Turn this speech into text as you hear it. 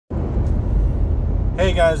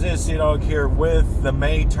Hey guys, it's C-Dog here with the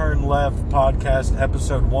May Turn Left podcast,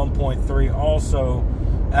 episode 1.3, also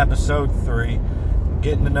episode 3,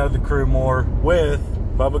 getting to know the crew more with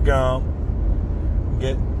Bubba Gump,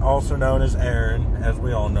 also known as Aaron, as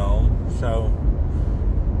we all know him. So,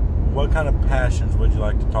 what kind of passions would you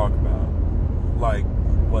like to talk about? Like,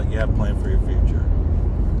 what you have planned for your future?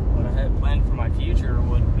 What I have planned for my future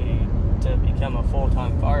would be to become a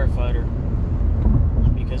full-time firefighter,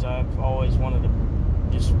 because I've always wanted to.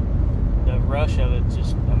 Just the rush of it's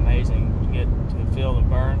just amazing. You get to feel the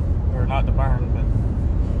burn, or not the burn, but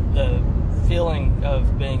the feeling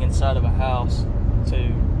of being inside of a house.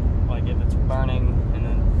 To like if it's burning, and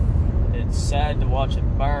then it's sad to watch it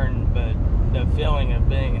burn, but the feeling of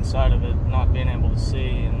being inside of it, not being able to see,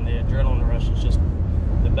 and the adrenaline rush is just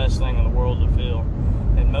the best thing in the world to feel.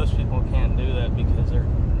 And most people can't do that because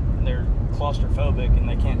they're claustrophobic and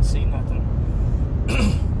they can't see nothing.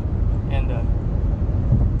 And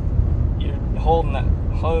holding that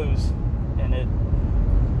hose, and it,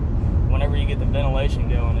 whenever you get the ventilation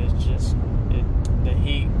going, it's just the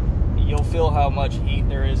heat. You'll feel how much heat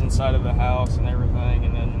there is inside of the house and everything,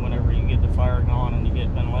 and then whenever you get the fire going and you get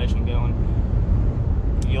ventilation going,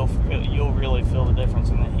 you'll really feel the difference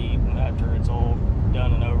in the heat after it's all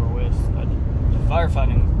done and over with. The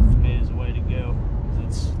firefighting for me is the way to go.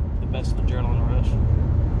 It's the best adrenaline rush.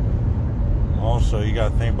 Also, you got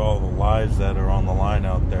to think about all the lives that are on the line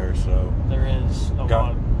out there. So there is a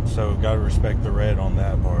lot. So got to respect the red on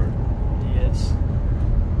that part. Yes.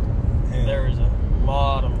 And there is a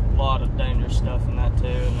lot of dangerous stuff in that too,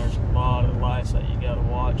 and there's a lot of lives that you got to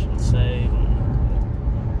watch and save.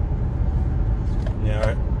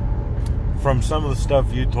 Yeah. From some of the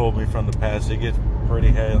stuff you told me from the past, it gets pretty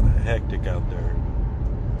hectic out there.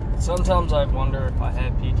 Sometimes I wonder if I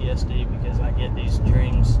have PTSD because I get these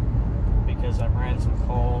dreams. Because I've ran some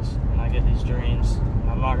calls and I get these dreams.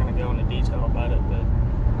 I'm not going to go into detail about it, but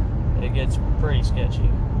it gets pretty sketchy.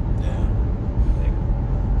 Yeah.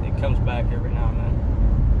 It comes back every now and then.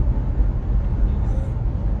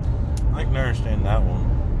 I can understand that one.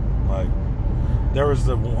 Like, there was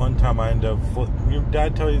the one time I ended up did I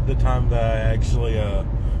tell you the time that I actually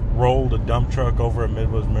rolled a dump truck over at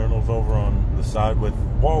Midwest Minerals over on the side with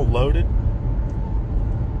wall loaded?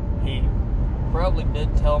 He probably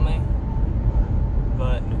did tell me.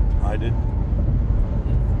 But I did.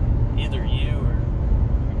 Either you or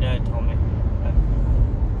your dad told me.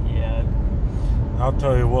 Yeah. I'll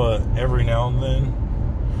tell you what. Every now and then,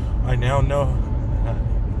 I now know.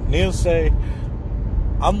 Needless to say,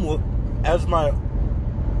 as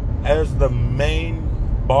the main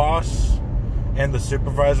boss and the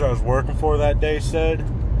supervisor I was working for that day said,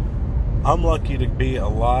 I'm lucky to be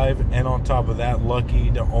alive, and on top of that, lucky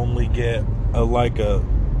to only get a light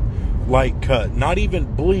cut, not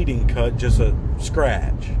even bleeding cut, just a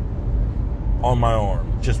scratch on my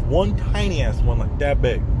arm, just one tiny ass one, like that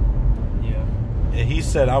big. Yeah. And he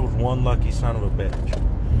said I was one lucky son of a bitch.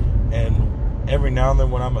 And every now and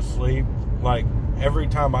then when I'm asleep, like every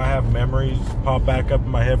time I have memories pop back up in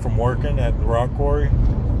my head from working at the rock quarry,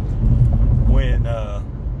 when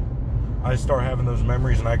I start having those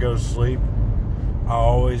memories and I go to sleep, I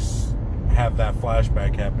always have that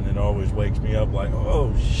flashback happen. It always wakes me up like,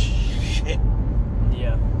 oh shit.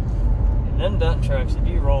 Yeah. And them dump trucks, if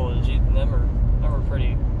you roll it, them are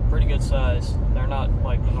pretty good size. They're not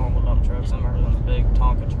like the normal dump trucks. Them are those big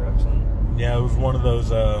Tonka trucks. And yeah, it was one of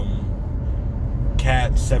those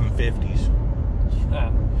Cat 750s.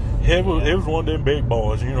 Yeah. It was one of them big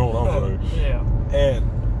boys, you know what I'm saying? Yeah. And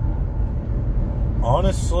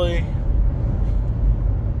honestly,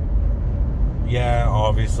 yeah,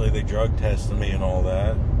 obviously they drug tested me and all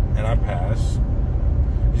that, and I passed.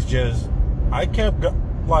 It's just, I kept,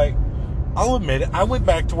 I'll admit it, I went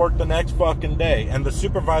back to work the next fucking day, and the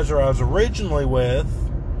supervisor I was originally with,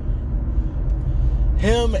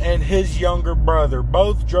 him and his younger brother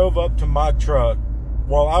both drove up to my truck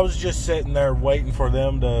while I was just sitting there waiting for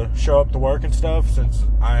them to show up to work and stuff, since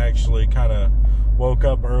I actually kind of woke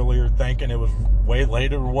up earlier thinking it was way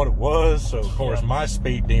later than what it was. So, of course, my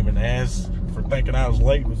speed demon ass for thinking I was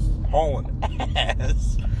late was hauling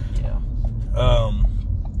ass. Yeah.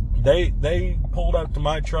 They pulled up to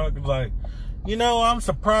my truck and was like, I'm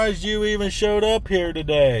surprised you even showed up here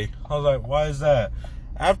today. I was like, why is that?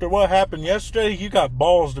 After what happened yesterday, you got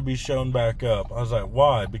balls to be shown back up. I was like,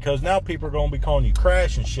 why? Because now people are going to be calling you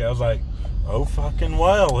crash and shit. I was like, oh fucking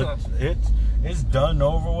well, it's done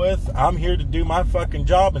over with. I'm here to do my fucking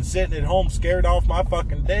job, and sitting at home scared off my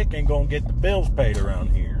fucking dick ain't going to get the bills paid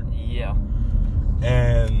around here. Yeah.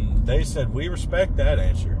 And they said, we respect that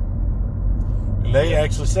answer. They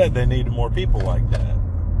actually said they needed more people like that.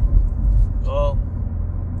 Well,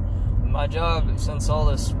 job, since all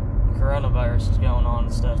this coronavirus is going on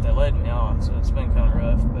and stuff, they laid me off, so it's been kind of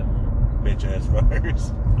rough, but... Bitch-ass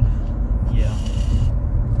virus. Yeah.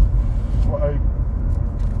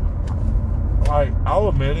 I'll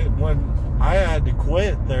admit it, when I had to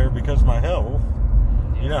quit there because of my health,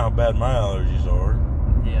 you know how bad my allergies are.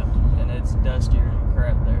 Yeah, and it's dustier and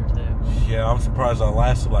crap there, too. Yeah, I'm surprised I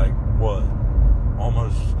lasted, like, what,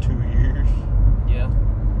 almost 2 years? Yeah.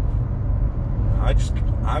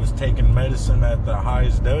 I was taking medicine at the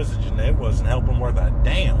highest dosage, and it wasn't helping worth a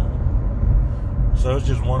damn. So it's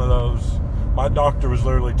just one of those. My doctor was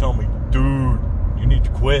literally telling me, dude, you need to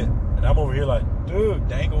quit. And I'm over here like, dude,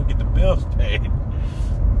 they ain't gonna get the bills paid.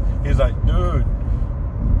 He's like, dude,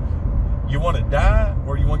 you want to die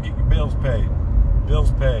or you want to get your bills paid?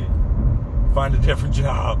 Bills paid. Find a different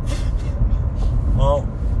job. Well,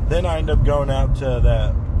 then I ended up going out to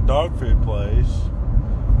that dog food place.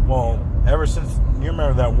 Well, ever since, you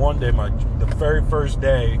remember that one day, the very first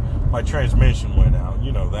day, my transmission went out.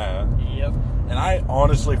 You know that. Yep. And I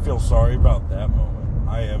honestly feel sorry about that moment.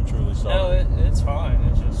 I am truly sorry. No, it's fine.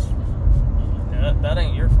 It's just, that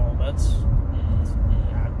ain't your fault.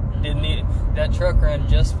 That truck ran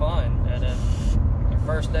just fine. And then your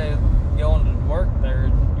first day going to work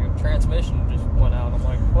there, your transmission just went out. I'm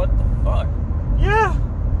like, what the fuck? Yeah,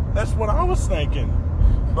 that's what I was thinking.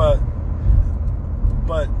 But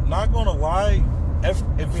not gonna lie,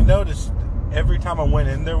 if you noticed, every time I went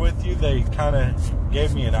in there with you, they kind of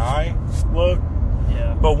gave me an eye look.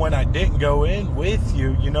 Yeah. But when I didn't go in with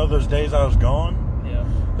you, you know those days I was gone? Yeah.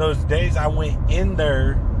 Those days I went in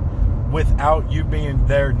there without you being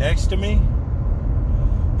there next to me,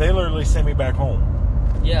 they literally sent me back home.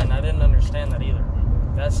 Yeah, and I didn't understand that either.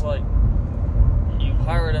 That's like, you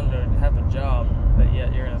hired him to have a job, but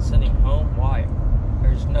yet you're going to send him home? Why?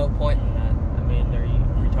 There's no point in that. I mean, are you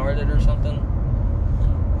retarded or something?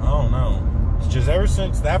 I don't know. It's just ever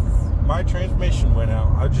since my transmission went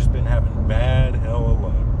out, I've just been having bad hell of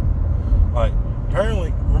luck. Like,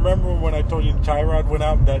 apparently, remember when I told you the tie rod went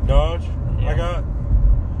out in that Dodge I got?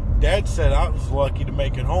 Dad said I was lucky to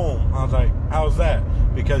make it home. I was like, how's that?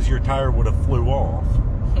 Because your tire would have flew off.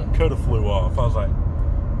 Could have flew off. I was like,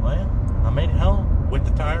 well, I made it home with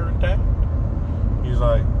the tire intact. He's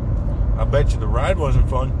like, I bet you the ride wasn't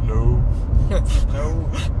fun. No. No.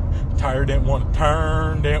 Tire didn't want to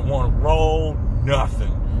turn, didn't want to roll,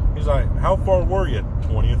 nothing. He's like, how far were you?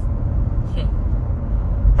 20th.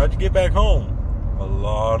 How'd you get back home? A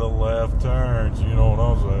lot of left turns, you know what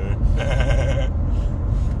I'm saying.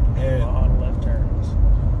 And a lot of left turns.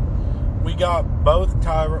 we got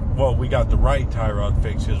we got the right tie rod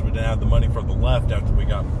fixed because we didn't have the money for the left after we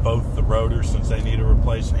got both the rotors since they need to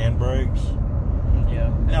replace handbrakes.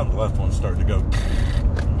 Yeah. Now the left one's starting to go.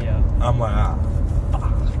 Yeah. I'm like, fuck.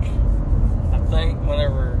 I think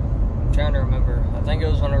I'm trying to remember, I think it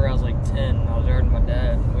was whenever I was like 10, I was riding with my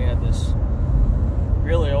dad, and we had this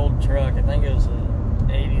really old truck. I think it was an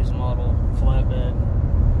 80s model flatbed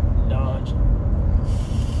Dodge.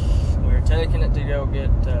 We were taking it to go get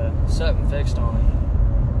something fixed on it,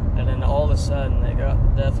 and then all of a sudden they got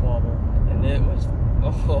the death wobble, and it was,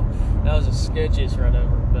 that was the sketchiest ride I've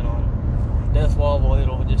ever been on. Death wobble,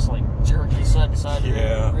 it'll just like jerk you side to side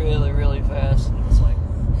really, really fast, and it's like,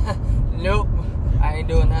 nope, I ain't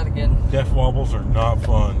doing that again. Death wobbles are not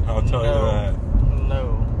fun, I'll tell you that.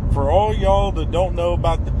 No. For all y'all that don't know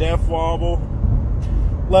about the death wobble,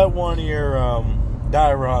 let one of your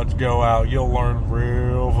die rods go out. You'll learn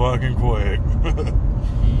real fucking quick.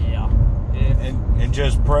 Yeah. And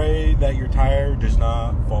just pray that your tire does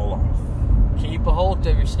not fall off. Keep a hold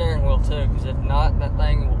of your steering wheel too, because if not, that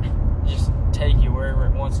thing will just take you wherever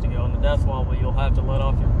it wants to go. In the death wobble, you'll have to let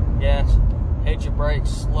off your gas, hit your brakes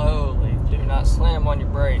slowly. Do not slam on your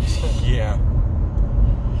brakes. Yeah.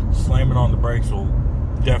 Slamming on the brakes will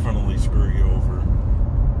definitely screw you over.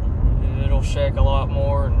 It'll shake a lot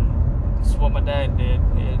more, and that's what my dad did.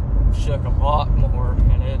 It shook a lot more,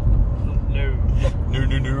 and it No.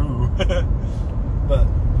 But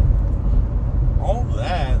all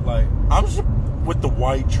that, like, I'm just with the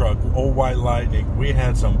white truck, old white Lightning. We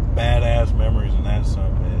had some badass memories in that son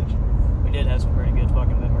of a bitch. We did have some pretty good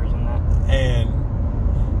fucking memories in that. And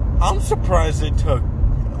I'm surprised it took,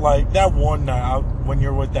 like, that one night when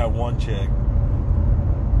you're with that one chick.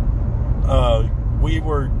 We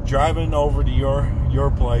were driving over to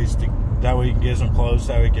your place that way you can get some clothes,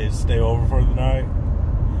 that we could stay over for the night.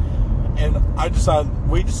 And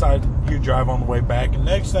we decided you drive on the way back, and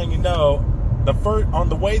next thing you know, on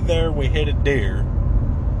the way there we hit a deer,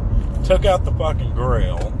 took out the fucking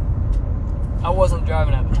grill. I wasn't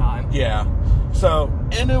driving at the time. Yeah. So,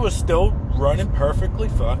 and it was still running perfectly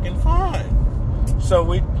fucking fine. So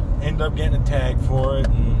we ended up getting a tag for it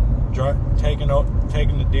and taking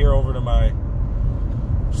the deer over to my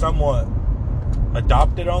somewhat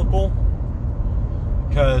adopted uncle,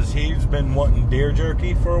 because he's been wanting deer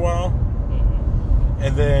jerky for a while. Mm-hmm.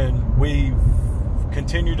 And then we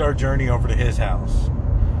continued our journey over to his house.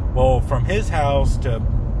 Well, from his house to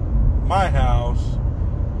my house,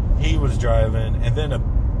 he was driving, and then a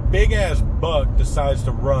big ass buck decides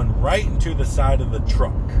to run right into the side of the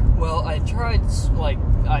truck. Well, I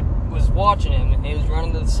was watching him, and he was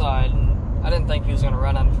running to the side, and I didn't think he was going to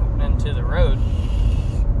run into the road.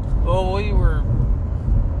 Well, we were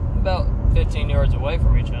about 15 yards away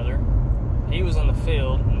from each other. He was in the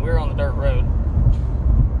field, and we were on the dirt road.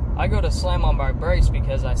 I go to slam on my brakes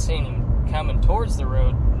because I seen him coming towards the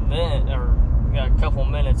road then, or a couple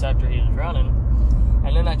minutes after he was running.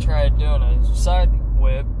 And then I tried doing a side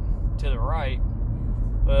whip to the right.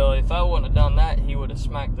 Well, if I wouldn't have done that, he would have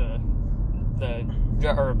smacked the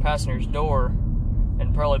passenger's door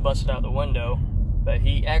and probably busted out the window. But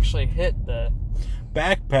he actually hit the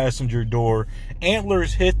back passenger door.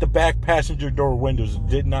 Antlers hit the back passenger door windows.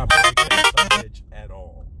 Did not break that bitch at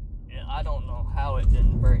all. Yeah, I don't know how it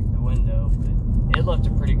didn't break the window, but it left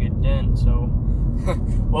a pretty good dent. So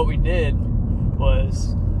what we did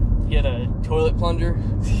was get a toilet plunger.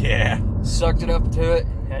 Yeah. Sucked it up to it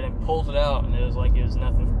and then pulled it out, and it was like it was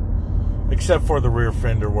nothing. Except for the rear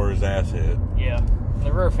fender where his ass hit. Yeah.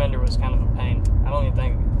 The rear fender was kind of a pain. I don't even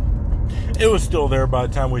think it was still there by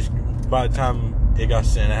the time it got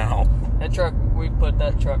sent out. That truck, we put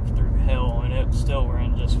that truck through hell, and it still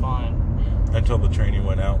ran just fine. Until the tranny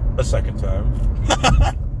went out a second time.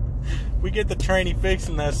 We get the tranny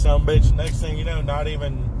fixing that sumbitch. Next thing you know, not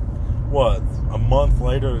even, a month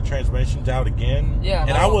later, the transmission's out again? Yeah.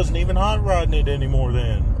 And I wasn't even hot rodding it anymore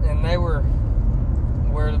then. And they were,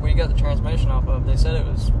 where we got the transmission off of, they said it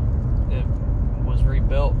was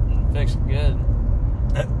rebuilt and fixed good.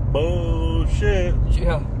 Bullshit.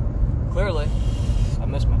 Yeah. Clearly. I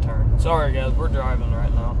missed my turn. Sorry, guys. We're driving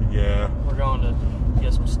right now. Yeah. We're going to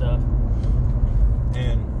get some stuff.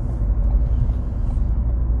 And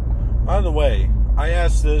by the way, I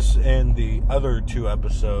asked this in the other 2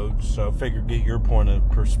 episodes, so I figured get your point of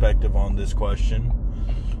perspective on this question.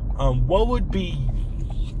 What would be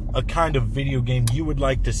a kind of video game you would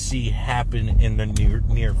like to see happen in the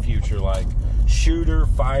near future? Like shooter,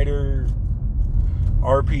 fighter,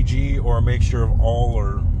 RPG, or a mixture of all,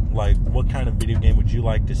 or like what kind of video game would you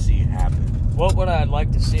like to see happen? What would I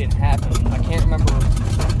like to see it happen? I can't remember.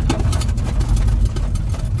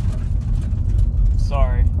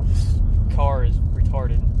 Sorry, this car is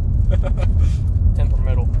retarded.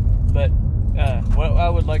 Temperamental. But what I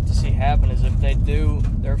would like to see happen is if they do,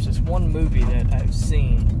 there's this one movie that I've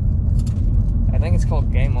seen. I think it's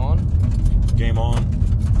called Game On. Game On?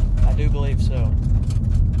 I do believe so.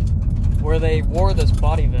 Where they wore this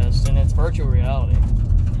body vest, and it's virtual reality.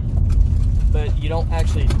 But you don't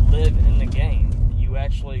actually live in the game. You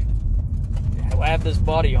actually have this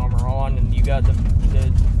body armor on, and you got the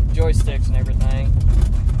joysticks and everything.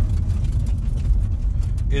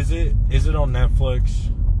 Is it on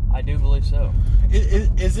Netflix? I do believe so.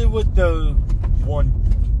 Is it with the one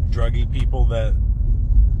druggy people that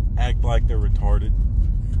act like they're retarded?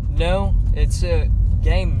 No, it's a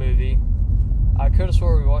game movie. I could have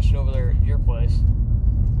swore we watched it over there at your place.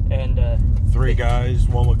 And 3 guys,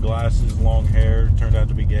 one with glasses, long hair, turned out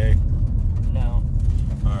to be gay. No.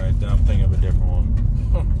 Alright, then I'm thinking of a different one.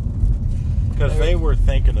 Because they were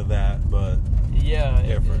thinking of that, but yeah,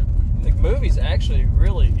 different. The movie's actually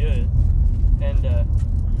really good. And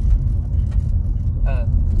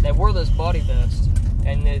they wore this body vest,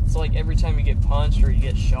 and it's like every time you get punched or you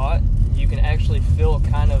get shot, you can actually feel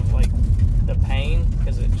kind of like the pain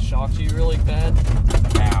because it shocks you really bad.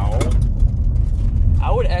 Ow.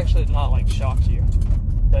 I would actually not like shocks you,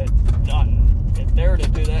 but if they were to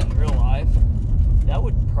do that in real life, that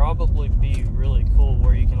would probably be really cool,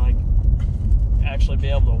 where you can like actually be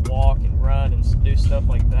able to walk and run and do stuff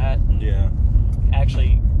like that. Yeah.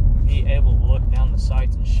 Actually be able to look down the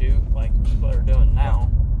sights and shoot like people are doing now.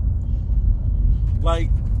 Like,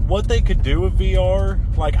 what they could do with VR,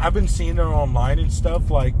 like, I've been seeing it online and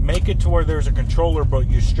stuff, like, make it to where there's a controller, but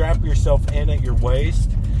you strap yourself in at your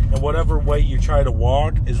waist, and whatever way you try to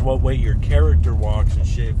walk is what way your character walks and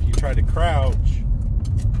shit. If you try to crouch,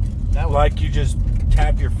 like, you just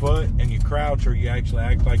tap your foot and you crouch, or you actually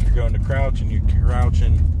act like you're going to crouch and you crouch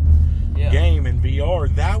in game in VR,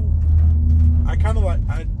 that, I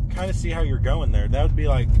kind of see how you're going there. That would be,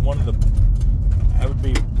 like, that would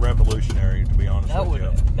be revolutionary, to be honest with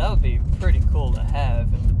you. That would be pretty cool to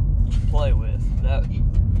have and play with.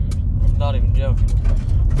 I'm not even joking.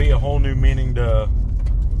 Be a whole new meaning to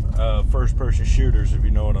first-person shooters, if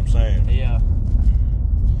you know what I'm saying. Yeah.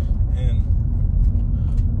 And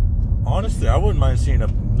honestly, I wouldn't mind seeing a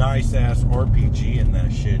nice-ass RPG in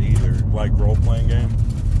that shit either, like role-playing game.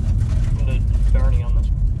 I'm going to Bernie on this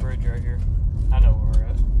bridge right here. I know where we're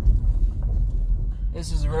at.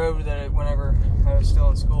 This is a road that whenever I was still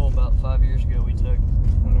in school about 5 years ago we took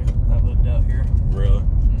when I lived out here. Really?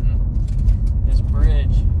 Mm-hmm. This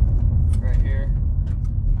bridge right here,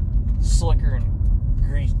 slicker and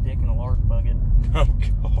grease dick in a lark bucket. Oh,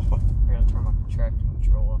 God. I gotta turn my traction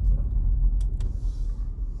control off though.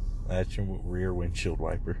 That's your rear windshield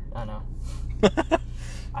wiper. I know.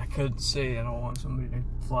 I couldn't see. I don't want somebody to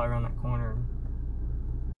fly around that corner.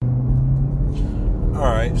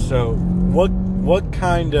 Alright, so what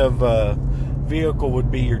kind of vehicle would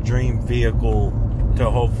be your dream vehicle to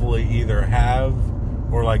hopefully either have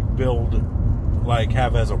or like build, like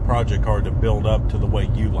have as a project car to build up to the way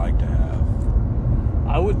you like to have?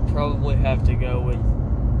 I would probably have to go with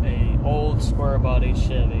a old square body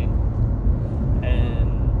Chevy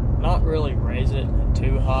and not really raise it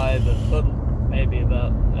too high, but put maybe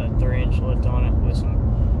about a 3-inch lift on it with some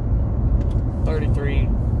 33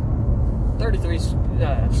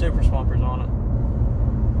 super swampers on it.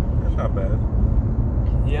 That's not bad.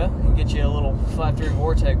 Yeah, and get you a little 5.3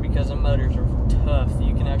 Vortec because the motors are tough.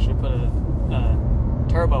 You can actually put a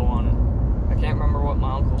turbo on it. I can't remember what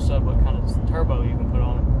my uncle said, what kind of turbo you can put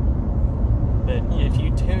on it. But if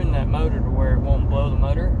you tune that motor to where it won't blow the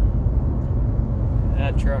motor,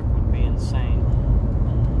 that truck would be insane.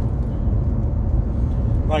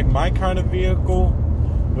 Like my kind of vehicle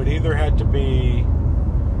would either have to be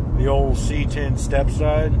the old C10 step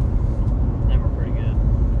side. They were pretty good.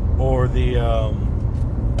 Or the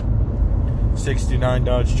 69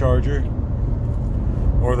 Dodge Charger.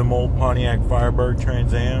 Or the old Pontiac Firebird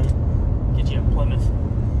Trans Am. Get you a Plymouth.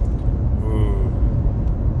 Ooh.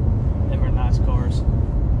 Them are nice cars.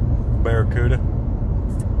 Barracuda.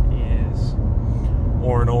 Yes.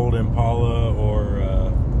 Or an old Impala, or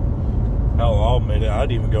hell, I'll admit it,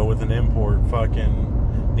 I'd even go with an import fucking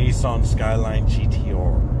Nissan Skyline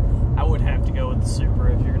GTR. I would have to go with the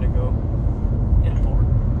Supra if you're gonna go import.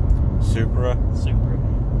 Supra.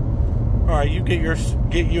 All right, you get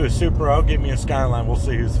you a Supra, I'll get me a Skyline. We'll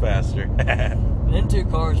see who's faster. And them two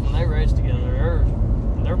cars, when they race together,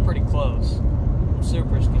 they're pretty close.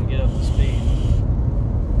 Supras can get up to speed.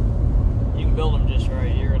 You can build them just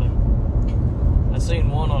right. I seen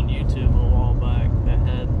one on YouTube a while back that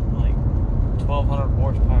had like 1,200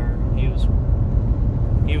 horsepower.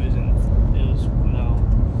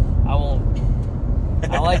 I won't.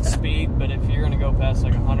 I like speed, but if you're gonna go past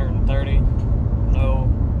like 130, no.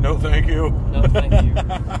 No, thank you. No, thank you.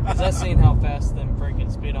 Because I've seen how fast them freaking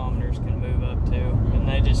speedometers can move up to, and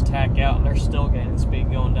they just tack out, and they're still gaining speed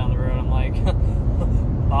going down the road. I'm like,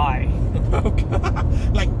 bye. Oh,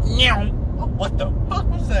 God. Like, what the fuck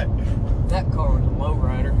was that? That car was a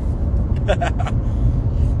lowrider.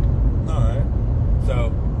 Alright.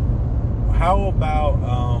 So, how about,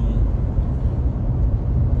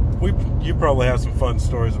 you probably have some fun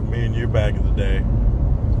stories with me and you back in the day.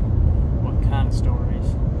 What kind of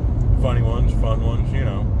stories? Funny ones, fun ones,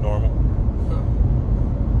 normal.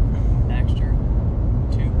 Baxter.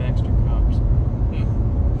 2 Baxter cops.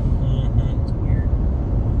 Mm-hmm. It's weird.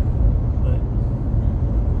 But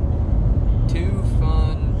 2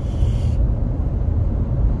 fun.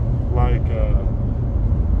 Like,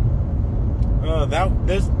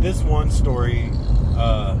 this one story,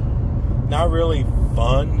 not really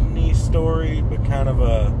funny story, but kind of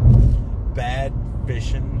a bad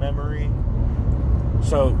fishing memory.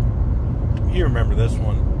 So, you remember this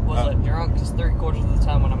one. Was I drunk? Because 3/4 of the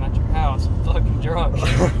time when I'm at your house, I'm fucking drunk.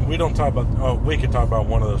 We don't talk about, we could talk about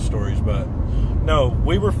one of those stories, but no,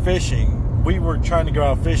 we were fishing. We were trying to go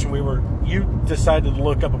out fishing. You decided to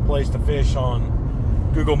look up a place to fish on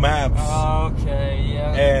Google Maps. Okay,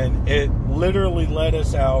 yeah. And it literally led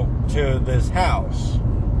us out to this house.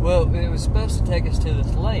 Well, it was supposed to take us to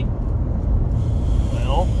this lake.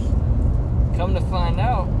 Well, come to find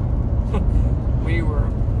out, we were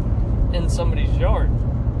in somebody's yard,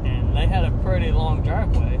 and they had a pretty long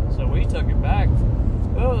driveway, so we took it back.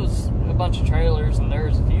 It was a bunch of trailers, and there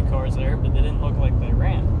was a few cars there, but they didn't look like they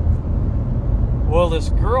ran. Well, this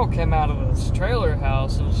girl came out of this trailer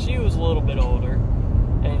house, and she was a little bit older,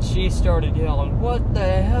 and she started yelling, "What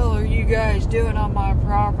the hell are you guys doing on my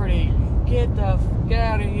property? Get the fuck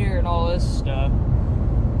out of here," and all this stuff.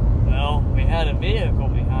 Well, we had a vehicle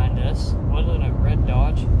behind us. Wasn't it a red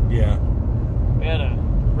Dodge? Yeah. We had a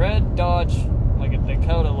red Dodge, like a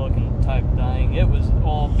Dakota looking type thing. It was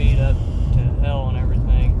all beat up to hell and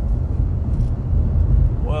everything.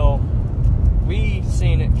 Well, we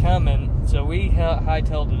seen it coming, so we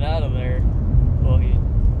hightailed it out of there. Well,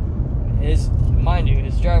 mind you,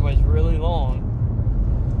 his driveway is really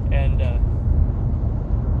long, and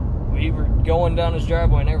we were going down his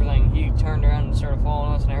driveway and everything. He turned around and started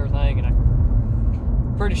following us and everything, and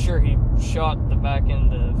I'm pretty sure he shot the back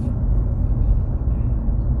end of.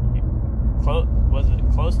 Was it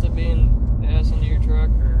close to being ass into your truck,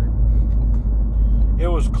 or? It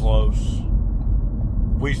was close.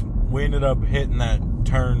 We ended up hitting that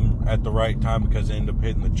turn at the right time because it ended up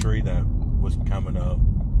hitting the tree that was coming up.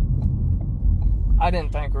 I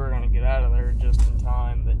didn't think we were going to get out of there just in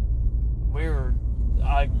time, but we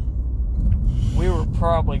were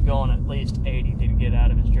probably going at least 80 to get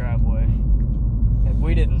out of his driveway. If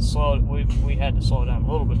we didn't slow, we had to slow down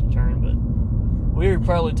a little bit to turn, but we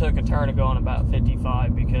probably took a turn of going about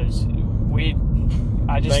 55 because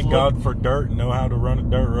thank God for dirt and know how to run a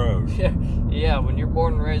dirt road. Yeah, when you're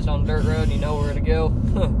born and raised on a dirt road and you know where to go,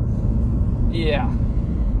 yeah.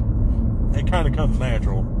 It kind of comes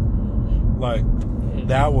natural. Like,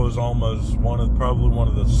 that was almost probably one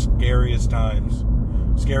of the scariest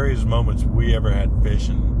moments we ever had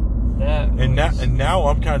fishing. And now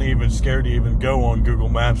I'm kind of even scared to even go on Google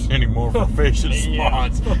Maps anymore for fishing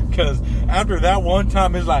spots. Because after that one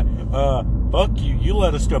time, it's like, fuck you. You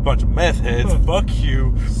let us do a bunch of meth heads. Fuck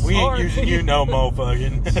you. We ain't using you no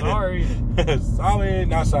motherfucking. Sorry. Sorry,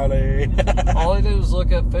 not sorry. All I did was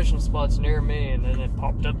look up fishing spots near me, and then it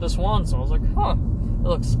popped up this one. So I was like, huh, it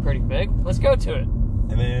looks pretty big. Let's go to it.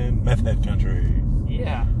 And then meth head country.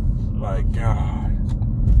 Yeah. Like, God.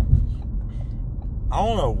 I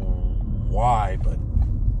don't know why, but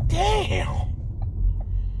damn.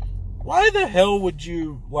 Why the hell would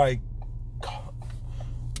you, like,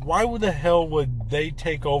 why the hell would they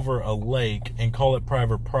take over a lake and call it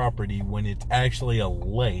private property when it's actually a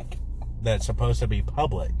lake that's supposed to be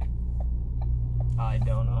public? I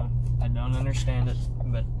don't know. I don't understand it,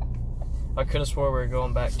 but I could have swore we were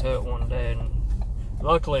going back to it one day, and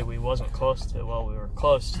luckily we wasn't close to it. Well, we were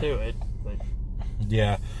close to it, but...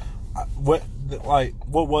 Yeah. What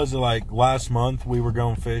was it, like, last month we were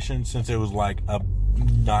going fishing, since it was, like, a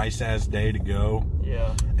nice-ass day to go?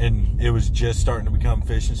 Yeah. And it was just starting to become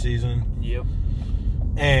fishing season? Yep.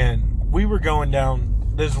 And we were going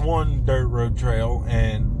down this one dirt road trail,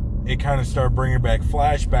 and it kind of started bringing back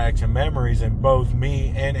flashbacks and memories in both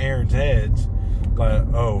me and Aaron's heads. Like,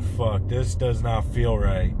 oh, fuck, this does not feel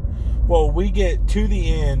right. Well, we get to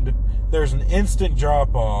the end, there's an instant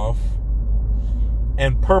drop-off,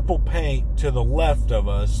 and purple paint to the left of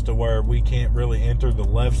us to where we can't really enter the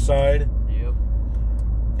left side. Yep.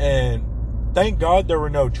 And thank God there were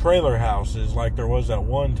no trailer houses like there was at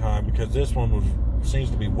one time, because this one seems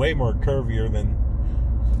to be way more curvier than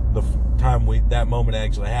the time that moment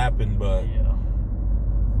actually happened. But yeah,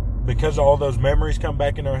 because all those memories come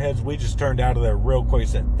back in our heads, we just turned out of there real quick and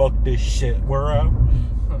said, fuck this shit, we're out.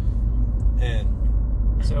 And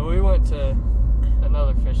so we went to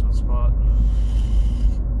another fishing spot.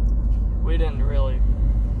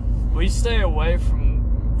 We stay away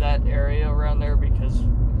from that area around there because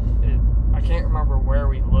I can't remember where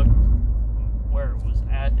we looked, where it was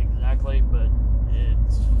at exactly, but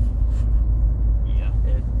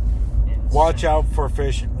watch out for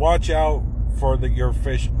fishing. Watch out for your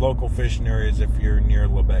local fishing areas if you're near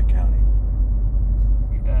Labette County.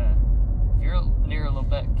 If you're near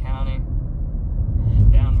Labette County,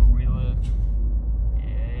 down where we live,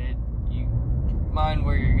 you mind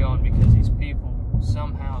where you're going, because these people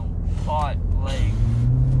somehow bought lake.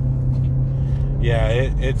 Yeah,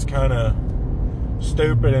 it's kind of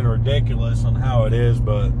stupid and ridiculous on how it is,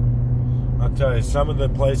 but I'll tell you, some of the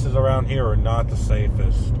places around here are not the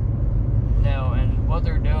safest. No, and what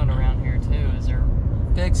they're doing around here too is they're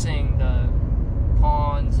fixing the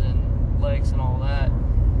ponds and lakes and all that,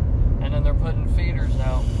 and then they're putting feeders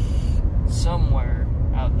out somewhere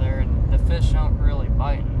out there, and the fish aren't really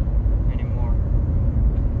biting anymore.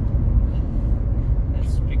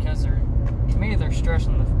 It's because they're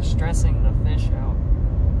stressing the fish out,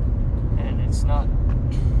 and it's not.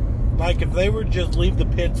 Like, if they would just leave the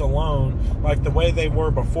pits alone, like the way they were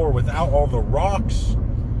before, without all the rocks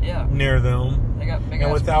near them, they got big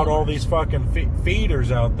and without boulders. all these fucking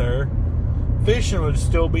feeders out there, fishing would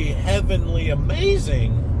still be heavenly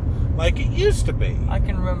amazing like it used to be. I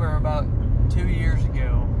can remember about 2 years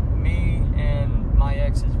ago, me and my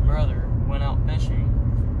ex's brother went out fishing,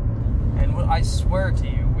 and I swear to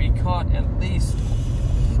you, we caught at least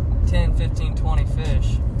 10, 15, 20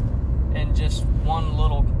 fish in just one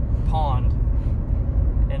little pond,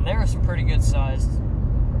 and they were some pretty good sized,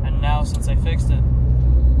 and now since they fixed it,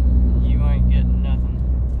 you ain't getting nothing.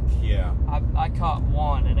 Yeah. I caught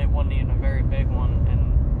one, and it wasn't even a very big one,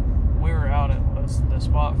 and the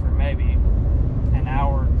spot for maybe an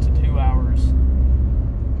hour to 2 hours,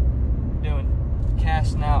 doing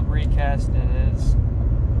casting out, recasting.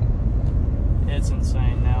 It's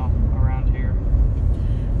insane now around here.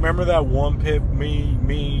 Remember that one pit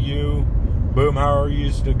me, you, Boomhauer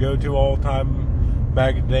used to go to all the time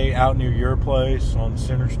back in the day out near your place on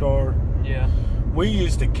Center Star? Yeah. We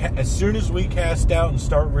used to, as soon as we cast out and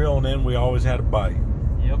start reeling in, we always had a bite.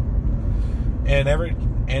 Yep.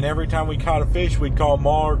 And every time we caught a fish, we'd call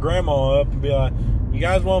Ma or Grandma up and be like, "You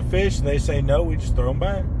guys want fish?" And they say no, we just throw them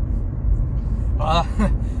back.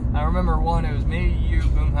 I remember one, it was me, you,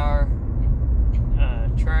 Boomhauer,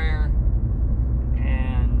 Trayer,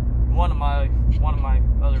 and one of my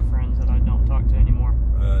other friends that I don't talk to anymore.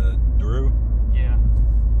 Drew? Yeah.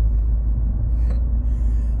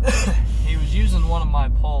 He was using one of my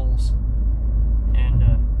poles, and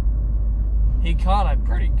he caught a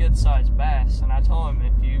pretty good sized bass, and I told him,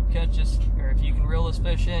 if you catch this, or if you can reel this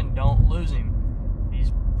fish in, don't lose him. He's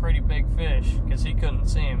a pretty big fish, because he couldn't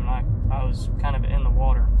see him, and I was kind of in the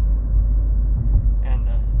water. And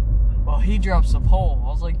well, he drops the pole. I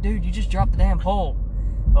was like, dude, you just dropped the damn pole.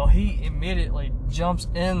 Well, he immediately jumps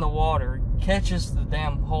in the water, catches the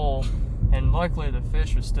damn pole, and luckily the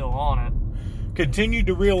fish was still on it. Continued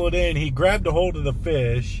to reel it in. He grabbed a hold of the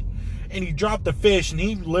fish, and he dropped the fish, and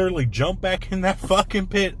he literally jumped back in that fucking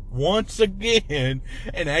pit once again,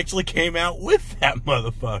 and actually came out with that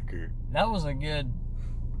motherfucker. That was a good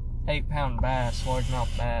 8-pound bass,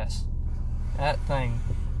 largemouth bass. That thing,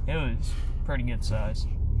 it was pretty good size.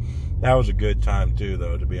 That was a good time too,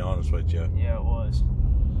 though, to be honest with you. Yeah, it was.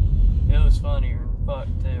 It was funnier than fuck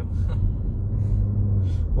too.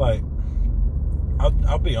 Like,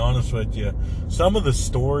 I'll be honest with you. Some of the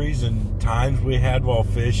stories and times we had while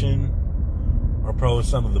fishing are probably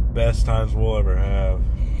some of the best times we'll ever have.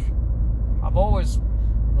 I've always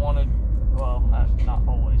wanted, well, not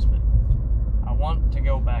always, but I want to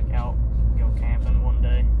go back out and go camping one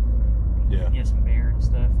day. Yeah. Get some beer and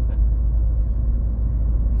stuff, but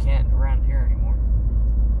you can't around here anymore.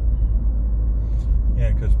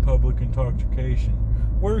 Yeah, because public intoxication.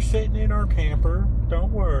 We're sitting in our camper.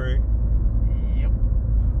 Don't worry. Yep.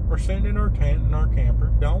 We're sitting in our tent in our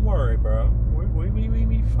camper. Don't worry, bro. We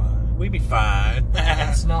be fine. We be fine.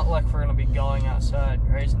 It's not like we're gonna be going outside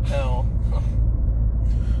raising hell.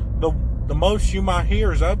 The most you might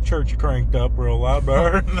hear is Upchurch cranked up real loud, but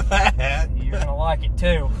other than that, You're gonna like it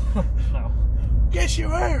too. No. Guess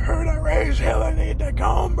you ain't heard I raise hell. I need the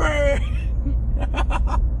cornbread.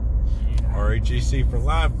 Yeah. RHEC for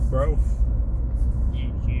life, bro. Yeah.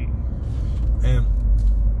 And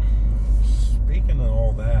speaking of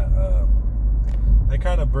all that, that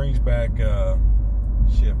kind of brings back,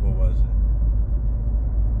 shit, what was it?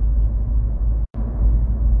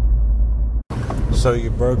 So you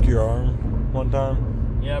broke your arm one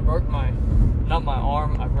time? Yeah, I broke not my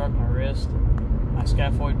arm, I broke my wrist, my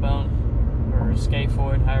scaphoid bone, or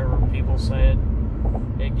scaphoid, however people say it.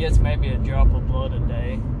 It gets maybe a drop of blood a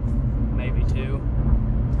day, maybe 2,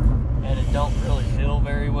 and it don't really heal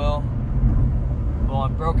very well. Well, I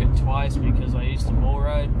broke it twice because I used to bull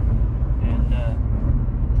ride, and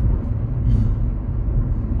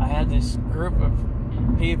I had this group of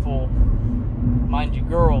people, mind you,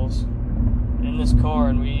 girls, in this car,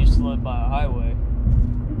 and we used to live by a highway,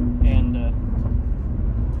 and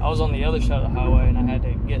I was on the other side of the highway, and I had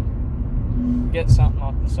to get something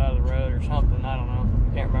off the side of the road or something, I don't know,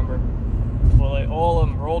 can't remember. Well, all of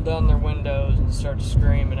them rolled down their windows and started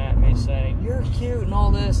screaming at me, saying, "You're cute," and all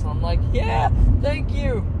this, and I'm like, "Yeah, thank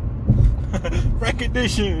you."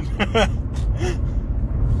 Recognition.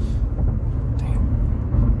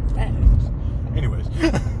 Damn. Thanks. Anyways.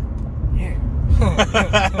 Yeah.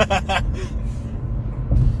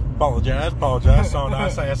 Apologize. Saw a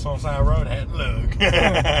nice ass on the side of the road, had to look.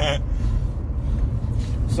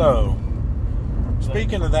 So,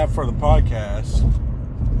 speaking of that for the podcast,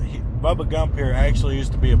 Bubba Gump here actually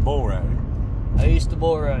used to be a bull rider. I used to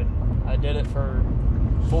bull ride. I did it for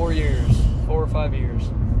 4 or 5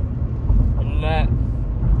 years. And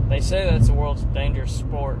they say that's the world's dangerous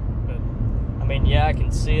sport, but I mean, yeah, I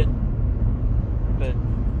can see it, but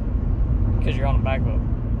because you're on the back of a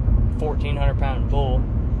 1,400-pound bull.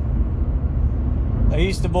 I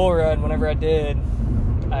used to bull ride. Whenever I did,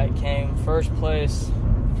 I came first place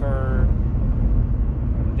for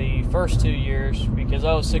the first 2 years because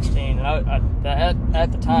I was 16, and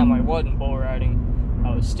at the time I wasn't bull riding,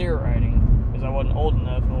 I was steer riding because I wasn't old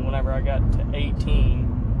enough. And whenever I got to 18,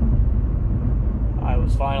 I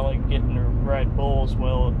was finally getting to ride bulls.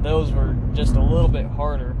 Well, those were just a little bit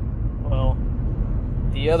harder. Well,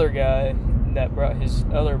 the other guy that brought his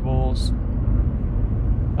other bulls,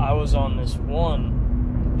 I was on this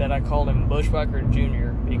one that I called him Bushwhacker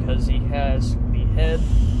Jr. because he has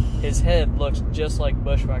his head looks just like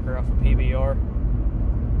Bushwhacker off of PBR.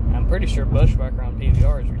 I'm pretty sure Bushwhacker on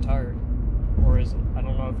PBR is retired. Or is it? I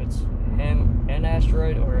don't know if it's him and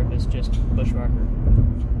Asteroid or if it's just Bushwhacker.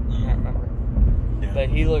 I can't remember. Yeah. But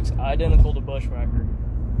he looks identical to Bushwhacker.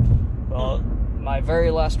 Well, my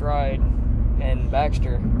very last ride in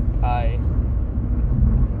Baxter, I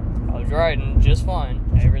was riding just fine.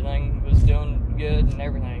 Everything was doing good and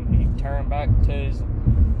everything. He turned back to his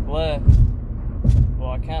left.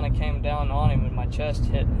 Well, I kind of came down on him and my chest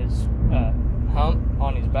hit his hump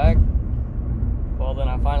on his back. Well, then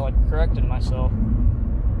I finally corrected myself.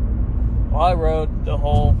 Well, I rode the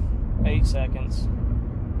whole 8 seconds.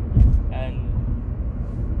 And,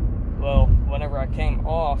 well, whenever I came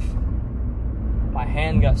off, my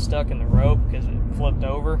hand got stuck in the rope because it flipped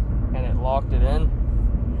over and it locked it in.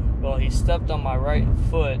 Well, he stepped on my right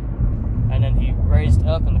foot and then he raised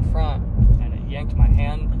up in the front and it yanked my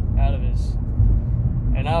hand out of his...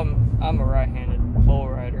 And I'm a right-handed bull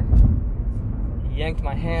rider. He yanked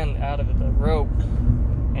my hand out of the rope,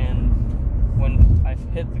 and when I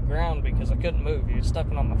hit the ground, because I couldn't move, he was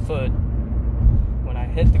stepping on my foot. When I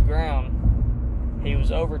hit the ground, he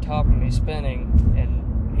was over top of me spinning,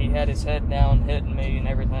 and he had his head down, hitting me and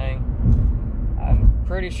everything. I'm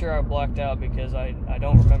pretty sure I blacked out because I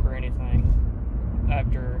don't remember anything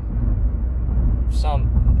after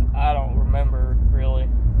I don't remember really.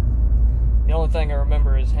 The only thing I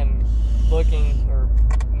remember is him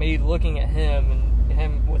me looking at him and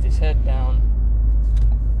him with his head down.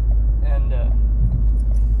 And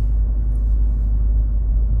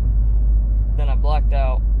then I blacked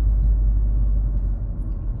out.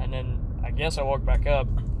 And then I guess I woke back up.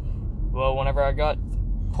 Well, whenever I got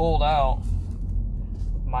pulled out,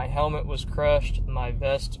 my helmet was crushed. My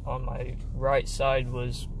vest on my right side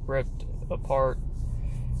was ripped apart.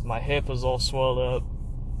 My hip was all swelled up.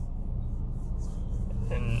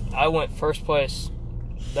 And I went first place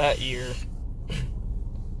that year.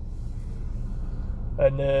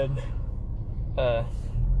 And then that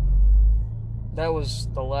was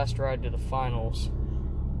the last ride to the finals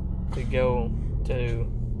to go to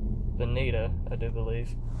the NITA, I do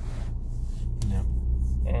believe. Yeah.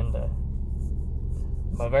 And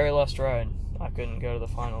my very last ride, I couldn't go to the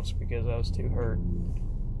finals because I was too hurt.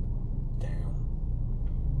 Damn.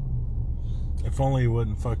 If only it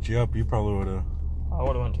wouldn't fucked you up, you probably would have. I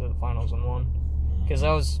would have went to the finals and won.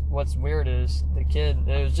 Because what's weird is the kid,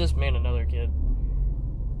 it was just me and another kid.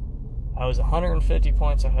 I was 150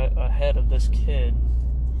 points ahead of this kid.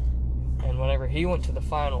 And whenever he went to the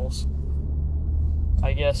finals,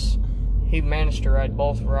 I guess he managed to ride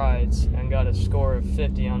both rides and got a score of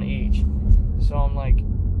 50 on each. So I'm like,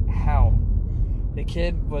 how? The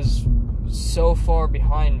kid was so far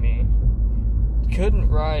behind me, couldn't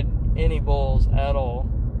ride any bulls at all.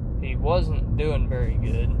 He wasn't doing very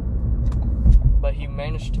good, but he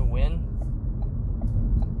managed to win.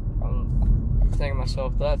 I'm thinking to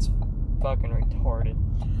myself, that's fucking retarded.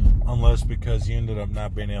 Unless because you ended up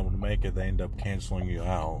not being able to make it, they end up canceling you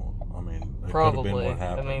out. I mean, that probably. Could have been what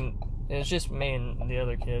happened. I mean, it was just me and the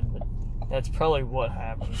other kid, but that's probably what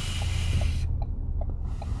happened.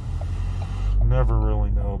 Never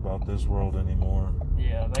really know about this world anymore.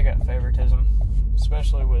 Yeah, they got favoritism,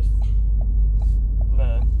 especially with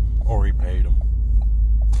the... Or he paid him.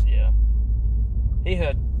 Yeah. He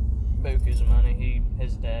had bukus of money.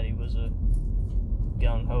 His daddy was a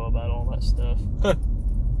gung-ho about all that stuff. Yeah.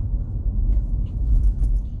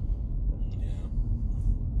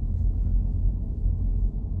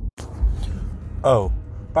 Oh,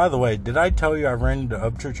 by the way, did I tell you I ran into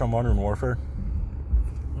Upchurch on Modern Warfare?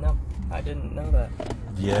 No, I didn't know that.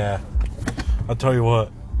 Yeah. I'll tell you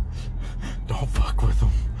what. Don't fuck with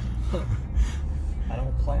him. I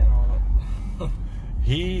don't plan on it.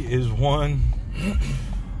 He is one.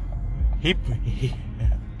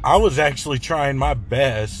 I was actually trying my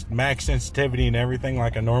best, max sensitivity and everything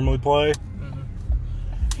like I normally play. Mm-hmm.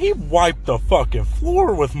 He wiped the fucking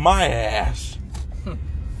floor with my ass.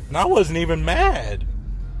 And I wasn't even mad.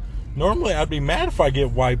 Normally I'd be mad if I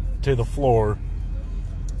get wiped to the floor.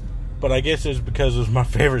 But I guess it's because it was my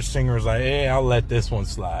favorite singer. Was like, hey, I'll let this one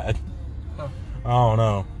slide. Huh. I don't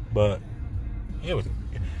know. But it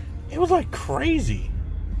was like crazy.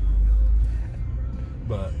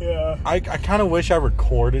 But yeah, I kind of wish I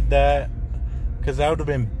recorded that, because that would have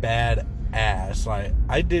been badass. Like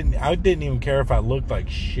I didn't even care if I looked like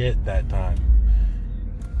shit that time,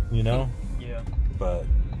 you know. Yeah. But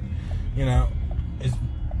you know, it's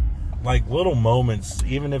like little moments.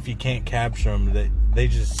 Even if you can't capture them, they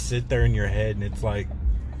just sit there in your head, and it's like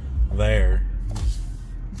there.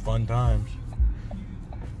 fun times.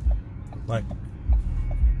 Like,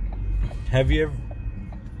 have you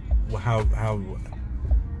ever... How...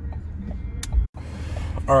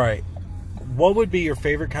 Alright, what would be your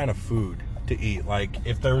favorite kind of food to eat? Like,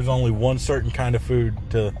 if there was only one certain kind of food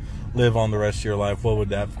to live on the rest of your life, what would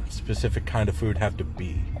that specific kind of food have to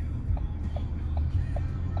be?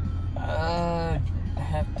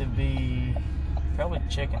 Have to be probably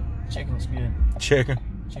chicken. Chicken's good. Chicken?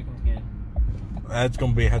 Chicken's good. That's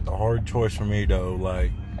gonna be the hard choice for me though.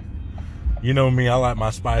 Like, you know me, I like my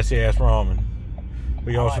spicy ass ramen.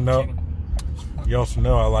 But you also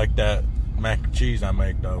know I like that mac and cheese I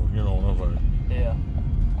make though. You know what I'm saying? Yeah.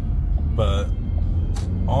 But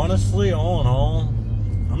honestly, all in all,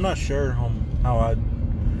 I'm not sure on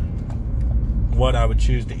what I would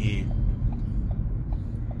choose to eat.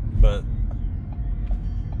 But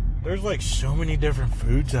there's like so many different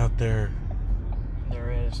foods out there.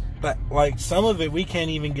 There is. But like some of it we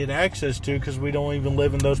can't even get access to because we don't even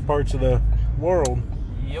live in those parts of the world.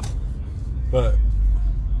 Yep. But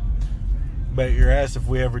bet your ass if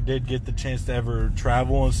we ever did get the chance to ever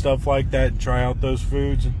travel and stuff like that and try out those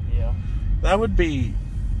foods, yeah, that would be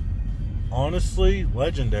honestly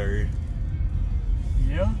legendary.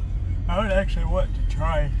 Yeah, I would actually want to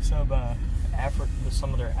try some of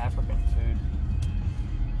their African food.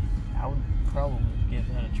 I would probably give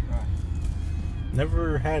that a try.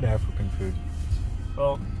 Never had African food.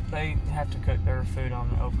 Well, they have to cook their food on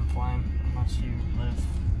the open flame unless you live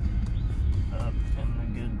up in the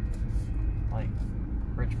good, like,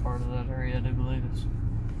 rich part of that area, I do believe it's.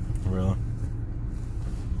 Really?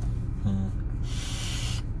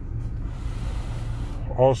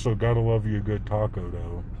 Also, gotta love you a good taco,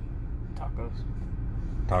 though. Tacos.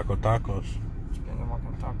 Tacos. Depending on what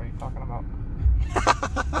kind of taco you're talking about.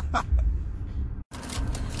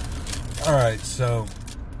 Alright, so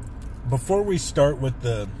before we start with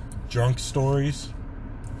the drunk stories,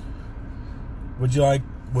 would you like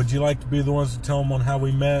to be the ones to tell them on how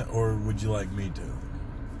we met, or would you like me to?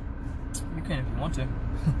 You can if you want to.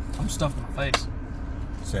 I'm stuffed in my face.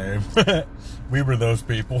 Same. We were those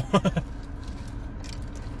people.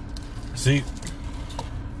 See,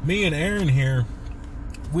 me and Aaron here,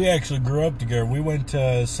 we actually grew up together. We went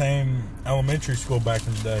to same elementary school back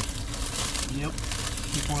in the day. Yep.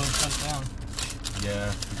 Before they shut it down.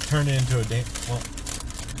 Yeah. It turned it into a damn... Well,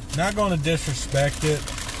 not going to disrespect it,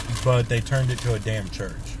 but they turned it to a damn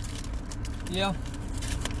church. Yeah.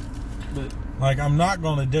 But... Like, I'm not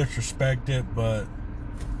going to disrespect it, but...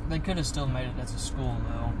 They could have still made it as a school,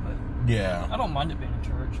 though. But yeah. I don't mind it being a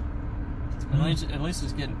church. At least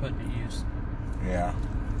it's getting put to use. Yeah.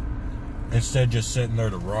 Instead of just sitting there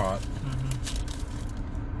to rot.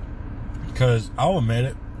 Because I'll admit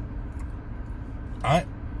it,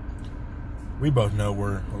 we both know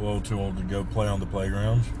we're a little too old to go play on the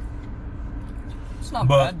playgrounds. It's not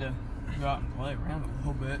bad to go out and play around a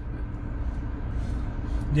little bit.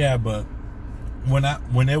 But... Yeah, but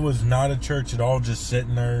when it was not a church at all, just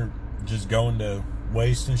sitting there, just going to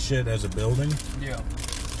waste and shit as a building. Yeah.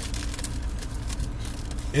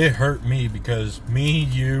 It hurt me because me,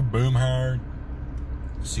 you, Boomhauer,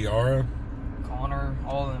 Ciara,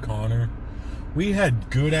 Connor, we had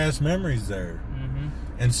good ass memories there.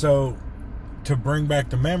 And so, to bring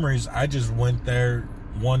back the memories, I just went there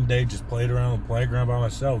one day, just played around the playground by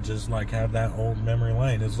myself, just like have that old memory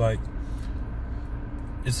lane. It's like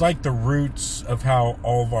the roots of how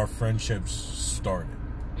all of our friendships started.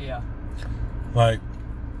 Yeah. Like,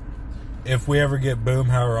 if we ever get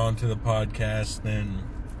Boomhauer onto the podcast, then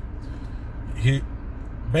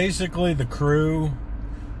basically the crew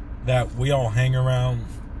that we all hang around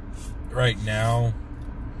right now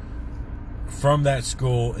from that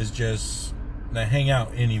school is just not hang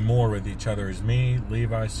out anymore with each other is me,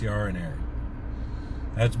 Levi, Ciara, and Aaron.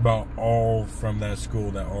 That's about all from that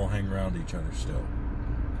school that all hang around each other still.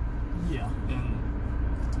 Yeah, and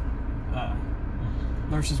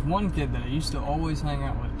there's this one kid that I used to always hang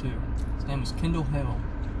out with too. His name was Kendall Hale.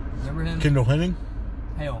 Remember him? Kendall Henning?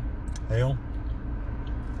 Hale.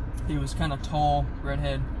 He was kind of tall,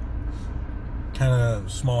 redhead. Kind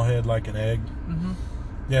of small head like an egg.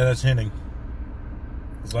 Yeah, that's Henning.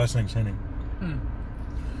 His last name's Henning.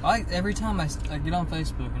 Every time I get on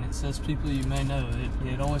Facebook and it says people you may know,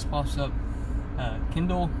 it always pops up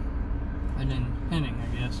Kendall and then Henning, I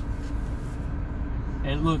guess.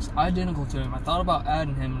 It looks identical to him. I thought about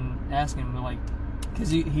adding him and asking him, like, because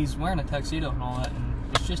he's wearing a tuxedo and all that, and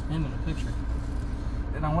it's just him in a picture.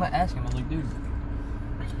 And I want to ask him, I'm like, dude,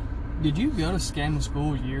 did you go to Scammon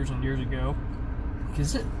School years and years ago?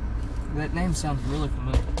 Because that name sounds really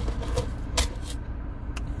familiar.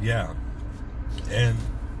 Yeah. And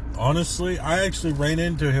honestly, I actually ran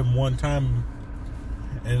into him one time,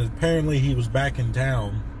 and apparently he was back in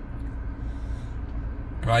town.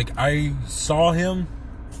 Like, I saw him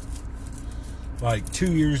like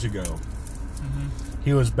 2 years ago. Mm-hmm.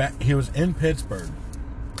 He was in Pittsburgh,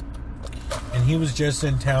 and he was just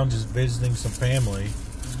in town just visiting some family.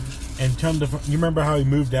 And you remember how he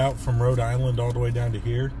moved out from Rhode Island all the way down to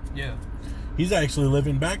here? Yeah. He's actually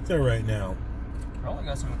living back there right now. Probably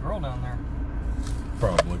got some girl down there.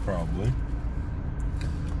 Probably.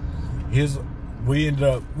 We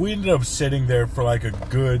ended up sitting there for like a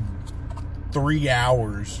good 3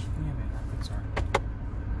 hours.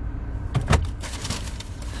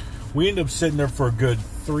 We ended up sitting there for a good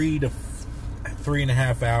 3 to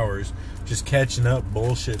 3.5 hours, just catching up,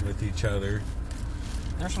 bullshitting with each other.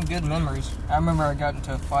 There's some good memories. I remember I got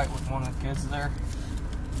into a fight with one of the kids there.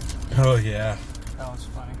 Oh, yeah. That was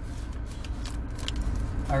funny.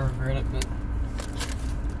 I regret it, but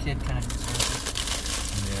the kid kind of deserved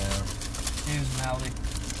it. Yeah. He was mouthy.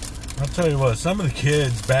 I'll tell you what, some of the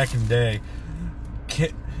kids back in the day,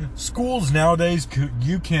 schools nowadays,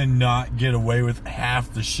 you cannot get away with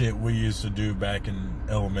half the shit we used to do back in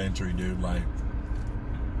elementary, dude. Like,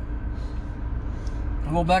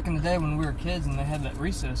 well, back in the day when we were kids and they had that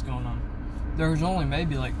recess going on, there was only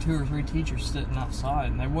maybe like 2 or 3 teachers sitting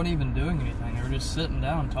outside, and they weren't even doing anything. They were just sitting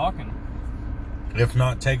down talking. If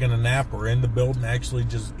not taking a nap, or in the building actually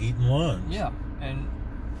just eating lunch. Yeah, and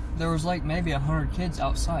there was like maybe 100 kids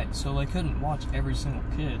outside, so they couldn't watch every single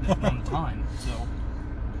kid at one time. So,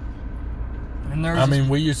 and there was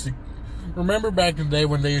we used to remember back in the day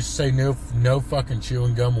when they used to say no fucking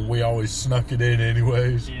chewing gum, and we always snuck it in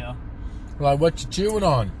anyways. Yeah. Like, what you chewing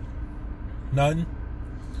on? Nothing.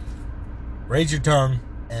 Raise your tongue.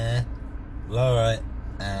 Lower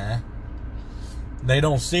it. They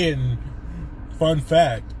don't see it. And fun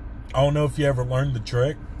fact, I don't know if you ever learned the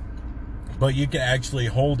trick, but you can actually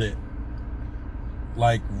hold it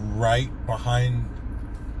like right behind,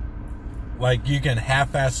 like you can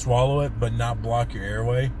half-ass swallow it but not block your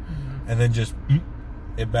airway, and then just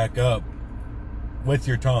it back up with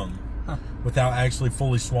your tongue without actually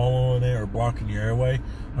fully swallowing it or blocking your airway.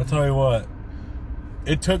 I'll tell you what,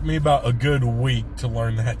 it took me about a good week to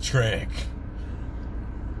learn that trick.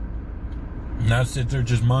 And I'd sit there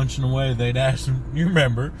just munching away. They'd ask me, you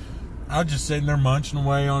remember, I was just sitting there munching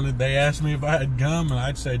away on it. They asked me if I had gum, and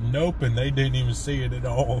I'd say nope, and they didn't even see it at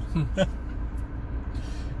all.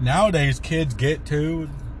 Nowadays, kids get to,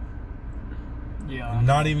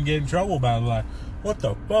 not even get in trouble about it. Like, what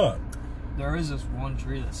the fuck? There is this one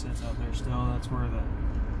tree that sits out there still. That's where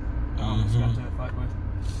I almost got into a fight with.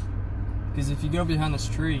 Because if you go behind this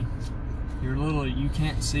tree, you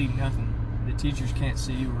can't see nothing. The teachers can't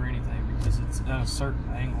see you or anything because it's at a certain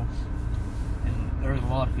angle. And there's a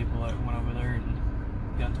lot of people that went over there and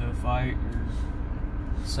got into a fight or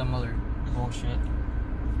some other bullshit.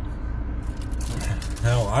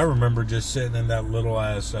 Hell, I remember just sitting in that little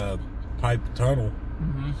ass pipe tunnel,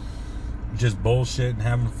 just bullshitting,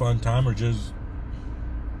 having a fun time, or just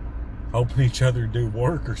helping each other do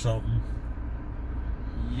work or something.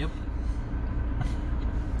 Yep.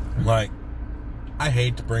 Like, I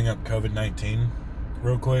hate to bring up COVID-19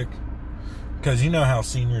 real quick, because you know how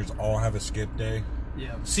seniors all have a skip day?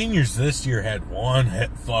 Yeah. Seniors this year had one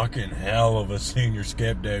fucking hell of a senior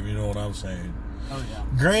skip day, if you know what I'm saying. Oh, yeah.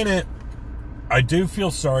 Granted, I do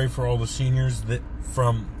feel sorry for all the seniors that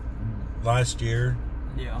from last year,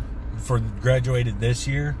 for graduated this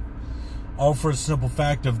year, all for the simple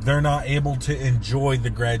fact of they're not able to enjoy the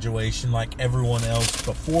graduation like everyone else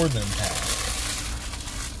before them had.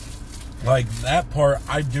 Like, that part,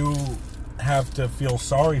 I do have to feel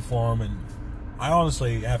sorry for them, and I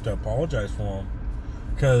honestly have to apologize for them,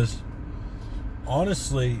 because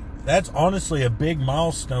honestly, that's honestly a big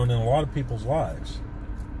milestone in a lot of people's lives.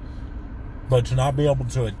 But to not be able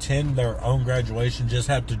to attend their own graduation, just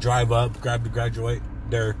have to drive up, grab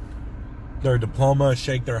their diploma,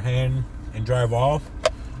 shake their hand, and drive off.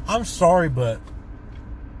 I'm sorry, but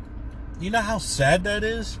you know how sad that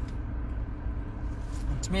is?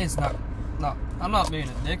 To me, it's not. I'm not being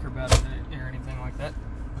a dick about it or anything like that.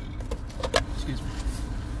 Excuse me.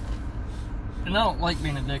 And I don't like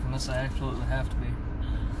being a dick unless I absolutely have to be.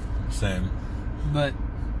 Same. But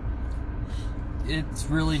it's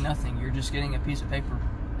really nothing. You're just getting a piece of paper,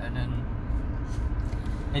 and then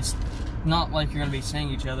it's not like you're going to be seeing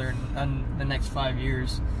each other in the next 5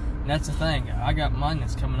 years. And that's the thing. I got mine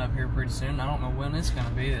that's coming up here pretty soon. I don't know when it's going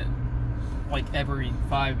to be. Like every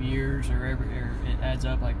 5 years, or it adds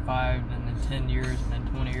up like 5, and then 10 years, and then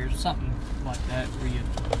 20 years, something like that, where you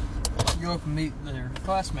go up and meet their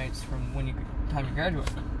classmates from when time you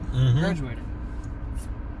graduated.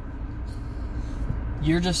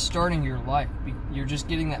 You're just starting your life. You're just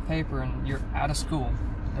getting that paper and you're out of school.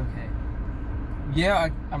 Okay. Yeah,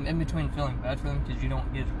 I'm in between feeling bad for them because you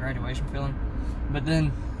don't get a graduation feeling. But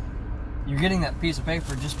then you're getting that piece of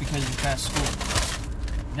paper just because you passed school.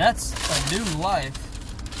 That's a new life.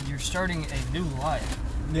 You're starting a new life.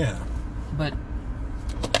 Yeah. But,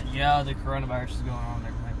 yeah, the coronavirus is going on and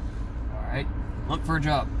everything. Alright, look for a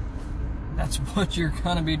job. That's what you're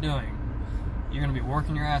going to be doing. You're going to be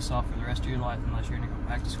working your ass off for the rest of your life unless you're going to go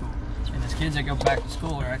back to school. And those kids that go back to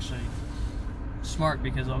school are actually smart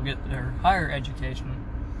because they'll get their higher education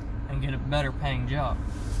and get a better paying job.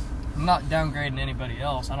 I'm not downgrading anybody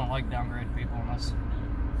else. I don't like downgrading people unless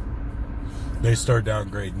they start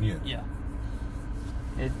downgrading you. Yeah.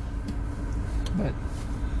 But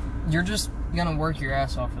you're just gonna work your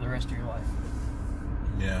ass off for the rest of your life.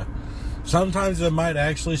 Yeah. Sometimes it might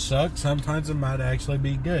actually suck. Sometimes it might actually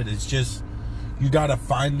be good. It's just you gotta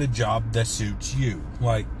find the job that suits you.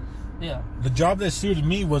 Like, yeah, the job that suited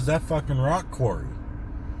me was that fucking rock quarry.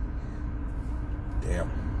 Damn.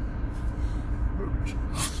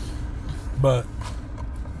 But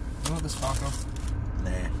you want this taco?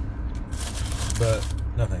 Nah. But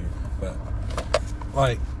nothing. But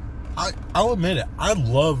like, I'll admit it. I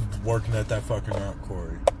loved working at that fucking rock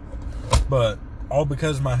quarry. But all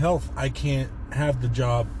because of my health, I can't have the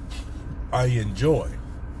job I enjoy.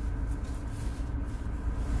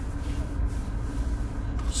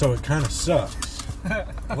 So it kind of sucks.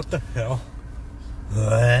 What the hell?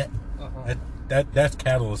 What? That's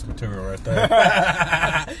catalyst material right there.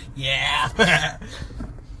 Yeah.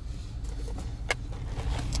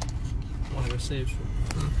 Want to go save some?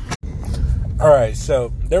 Alright,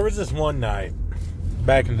 so there was this one night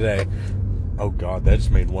back in the day. Oh god, that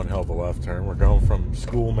just made one hell of a left turn. We're going from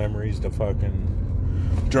school memories to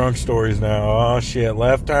fucking drunk stories now. Oh shit,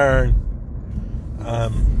 left turn.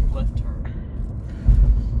 Left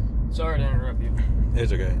turn. Sorry to interrupt you.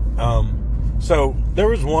 It's okay. So there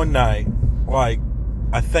was one night, like,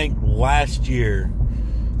 I think last year,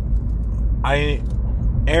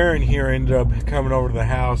 Aaron here ended up coming over to the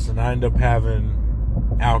house and I ended up having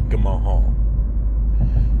alcohol.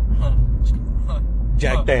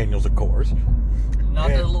 Jack Daniels, of course. Not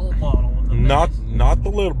the little bottle. Not the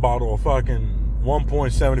little bottle, a fucking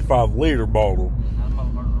 1.75 liter bottle.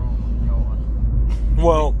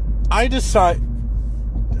 Well, I decided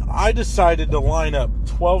to line up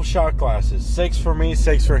 12 shot glasses, 6 for me,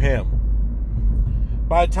 6 for him.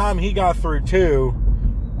 By the time he got through 2,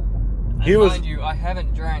 he was. Mind you, I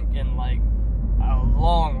haven't drank in like a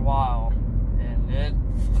long while, and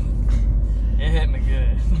it hit me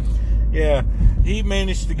good. Yeah, he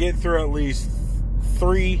managed to get through at least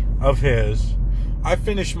 3 of his. I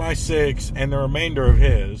finished my 6 and the remainder of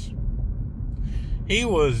his. He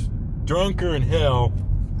was drunker than hell,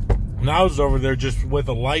 and I was over there just with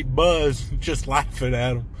a light buzz, just laughing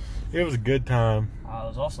at him. It was a good time. I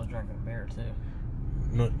was also drinking beer too.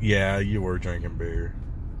 No, yeah, you were drinking beer.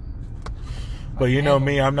 But you know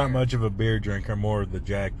me, I'm not much of a beer drinker, more of the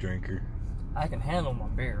Jack drinker. I can handle my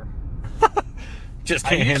beer. Just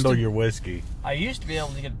can't handle your whiskey. I used to be able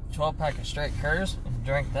to get a 12-pack of straight Curse and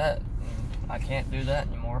drink that. And I can't do that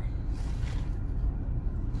anymore.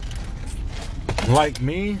 Like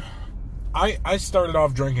me, I started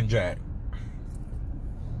off drinking Jack.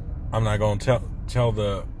 I'm not going to tell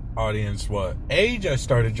the audience what age I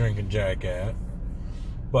started drinking Jack at,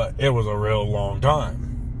 but it was a real long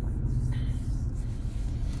time.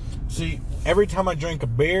 See, every time I drink a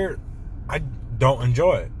beer, I don't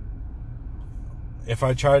enjoy it. If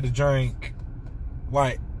I try to drink,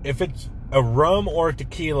 like, if it's a rum or a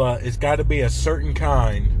tequila, it's got to be a certain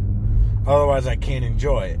kind. Otherwise, I can't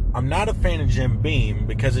enjoy it. I'm not a fan of Jim Beam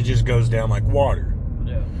because it just goes down like water.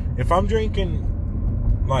 Yeah. If I'm drinking,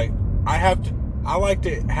 like, I like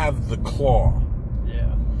to have the claw.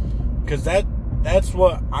 Yeah. Because that's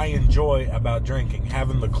what I enjoy about drinking,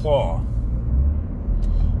 having the claw.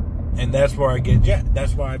 And that's where I get Jack.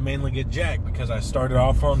 That's why I mainly get Jack, because I started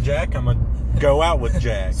off on Jack. I'm going to go out with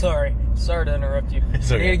Jack. Sorry to interrupt you. It's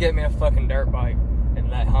okay. You need to get me a fucking dirt bike. And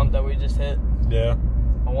that hump that we just hit, Yeah.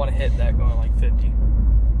 I want to hit that going like 50.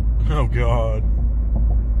 Oh, God.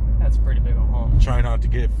 That's a pretty big old hump. Try not to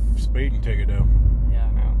get speeding ticket, though. Yeah, I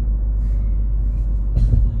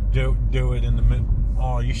know. Do it in the middle.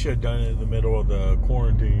 Oh, you should have done it in the middle of the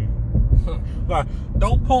quarantine. Like,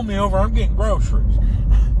 don't pull me over. I'm getting groceries.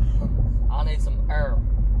 I need some air.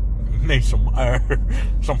 Need some air.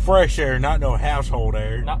 Some fresh air, not no household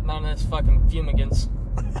air. Not none of this fucking fumigants.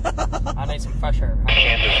 I need some fresh air.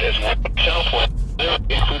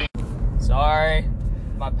 Sorry,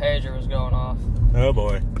 my pager was going off. Oh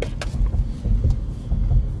boy.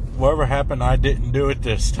 whatever happened, I didn't do it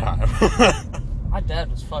this time. My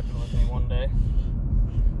dad was fucking with me one day.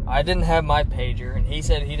 I didn't have my pager, and he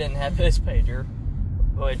said he didn't have his pager,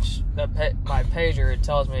 which my pager, it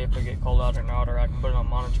tells me if we get called out or not, or I can put it on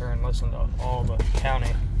monitor and listen to all the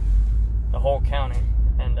whole county.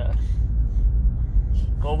 And,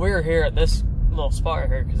 well, we were here at this little spot right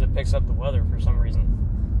here because it picks up the weather for some reason.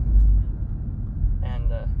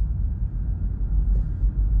 And,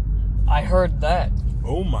 I heard that.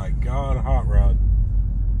 Oh my God, hot rod.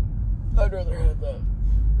 I'd rather have that.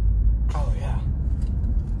 Oh, yeah.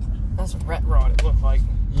 That's a rat rod, it looked like.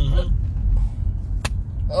 Mm-hmm.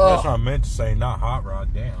 That's what I meant to say, not hot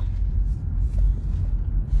rod. Damn.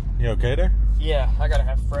 You okay there? Yeah, I gotta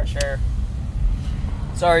have fresh air.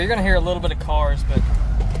 Sorry, you're gonna hear a little bit of cars, but...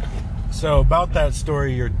 So, about that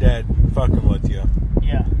story, your dad fucking with you.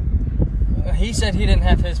 Yeah. He said he didn't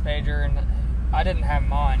have his pager, and I didn't have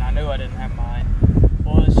mine. I knew I didn't have mine.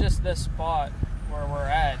 Well, it's just this spot where we're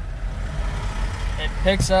at. It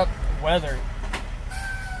picks up weather.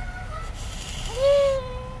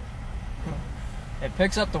 It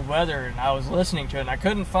picks up the weather, and I was listening to it, and I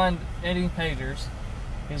couldn't find any pagers.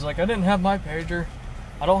 He's like, I didn't have my pager.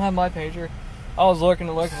 I don't have my pager. I was looking.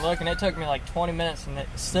 It took me like 20 minutes, and it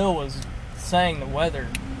still was saying the weather.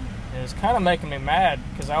 It was kind of making me mad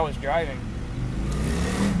because I was driving.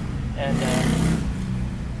 And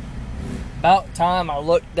about time I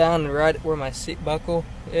looked down right where my seat buckle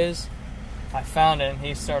is, I found it, and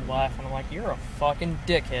he started laughing. I'm like, you're a fucking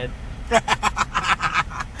dickhead. God.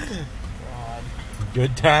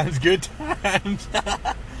 Good times, good times.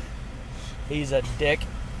 He's a dick.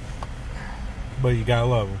 But you gotta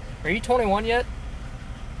love him. Are you 21 yet?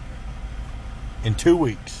 In 2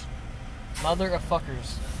 weeks. Mother of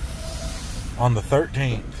fuckers. On the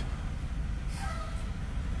 13th.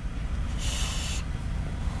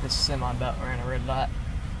 This semi about ran a red light.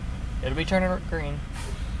 It'll be turning green.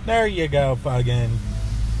 There you go, fucking.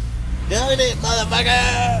 Done it,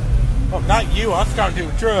 motherfucker! Oh, not you. I was talking to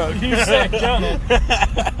a truck. You said done it.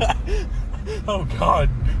 Oh, God.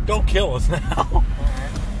 Don't kill us now. Alright.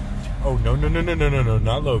 Oh, no.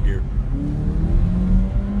 Not low gear.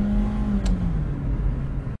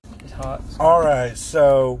 It's hot. Alright,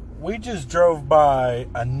 so we just drove by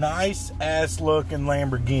a nice-ass looking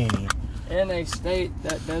Lamborghini. In a state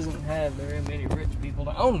that doesn't have very many rich people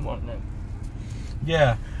to own one of them.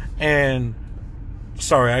 Yeah, and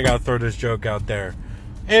sorry, I gotta throw this joke out there.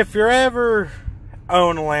 If you're ever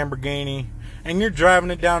own a Lamborghini and you're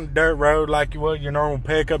driving it down the dirt road like you would your normal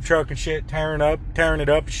pickup truck and shit, tearing it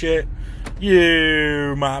up and shit,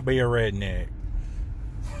 you might be a redneck.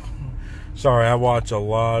 Sorry, I watch a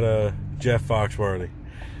lot of Jeff Foxworthy,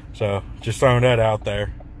 so just throwing that out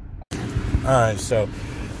there. Alright, so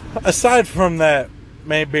aside from that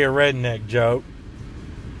maybe a redneck joke,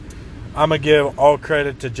 I'm going to give all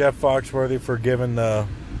credit to Jeff Foxworthy for giving the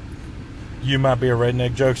you might be a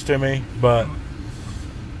redneck jokes to me. But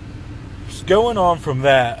going on from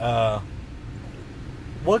that,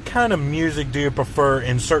 what kind of music do you prefer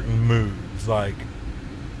in certain moods? Like,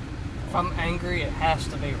 if I'm angry, it has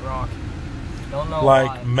to be rock. Don't know like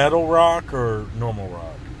why. metal rock or normal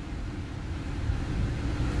rock?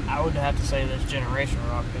 I would have to say this generation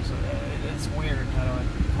rock because it's weird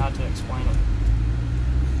how to explain it.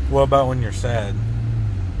 What about when you're sad?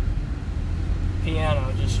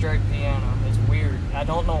 Piano, just straight piano. It's weird. I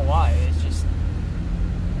don't know why. It's just,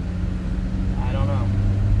 I don't know.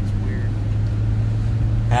 It's weird.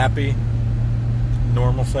 Happy?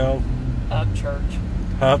 Normal self? Up church.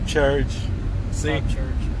 Up church. See? Up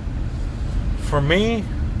church. For me,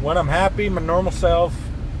 when I'm happy, my normal self,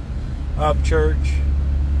 up church.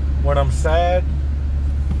 When I'm sad,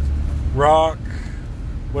 rock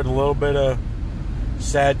with a little bit of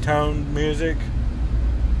sad tone music.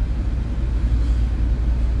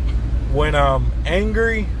 When I'm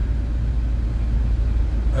angry,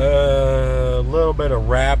 a little bit of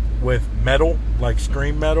rap with metal, like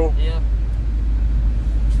scream metal. Yeah.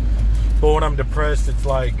 But when I'm depressed, it's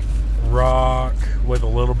like rock with a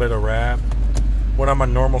little bit of rap. When I'm a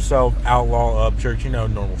normal self, outlaw, up church,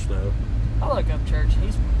 normal stuff. I like Up Church.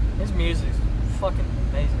 His music's fucking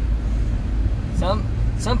amazing.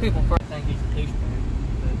 Some people probably think he's a douchebag,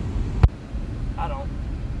 but I don't.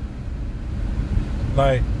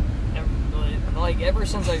 Like ever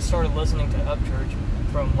since I started listening to Up Church,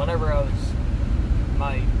 from whenever I was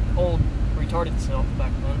my old retarded self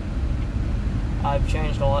back then, I've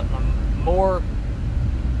changed a lot, and I'm more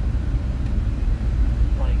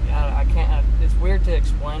like I can't. It's weird to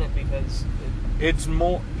explain it because it's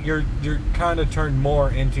more you're kind of turned more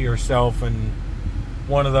into yourself and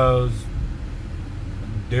one of those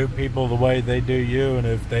do people the way they do you, and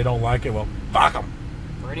if they don't like it, well, fuck them.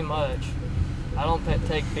 Pretty much. I don't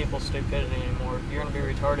take people's stupidity anymore. If you're going to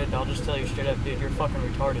be retarded, I'll just tell you straight up, dude, you're fucking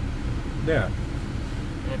retarded. Yeah.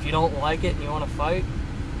 And if you don't like it and you want to fight,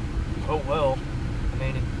 oh well. I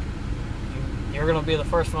mean, you're going to be the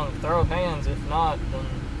first one to throw hands. If not, then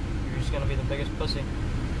you're just going to be the biggest pussy.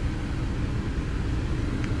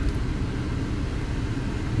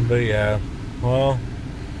 But yeah, well,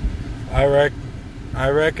 I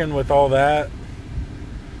reckon with all that,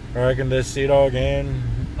 I reckon this Sea Dog and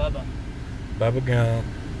Bubba Gump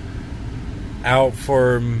out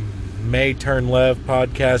for May Turn Left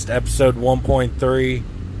podcast episode 1.3.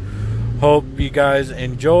 Hope you guys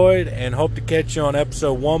enjoyed, and hope to catch you on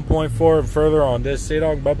episode 1.4 and further on this Sea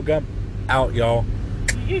Dog Bubba Gump out, y'all.